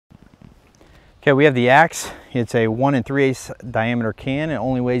Okay, we have the axe. It's a 1 3/8 diameter can. It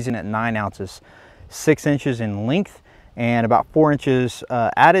only weighs in at 9 ounces, 6 inches in length, and about 4 inches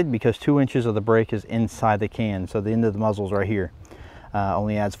added because 2 inches of the brake is inside the can. So the end of the muzzle is right here.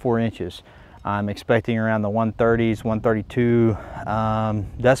 Only adds 4 inches. I'm expecting around the 130s, 132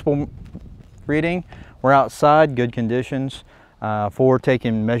 decibel reading. We're outside, good conditions. For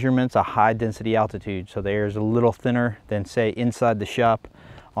taking measurements, a high density altitude. So the air is a little thinner than say inside the shop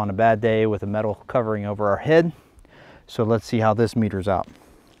on a bad day with a metal covering over our head. So let's see how this meters out.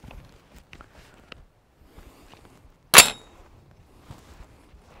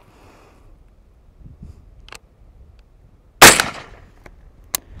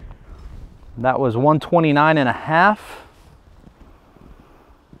 That was 129.5,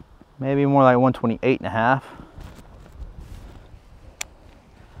 maybe more like 128.5.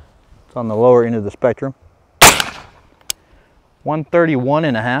 It's on the lower end of the spectrum.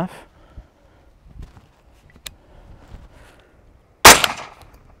 131.5.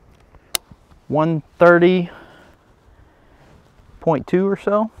 130.2 or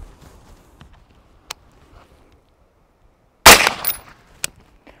so.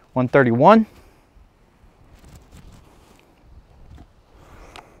 131.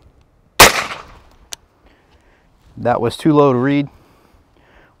 That was too low to read.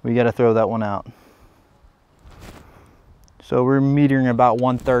 We got to throw that one out. So we're metering about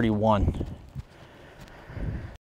 131.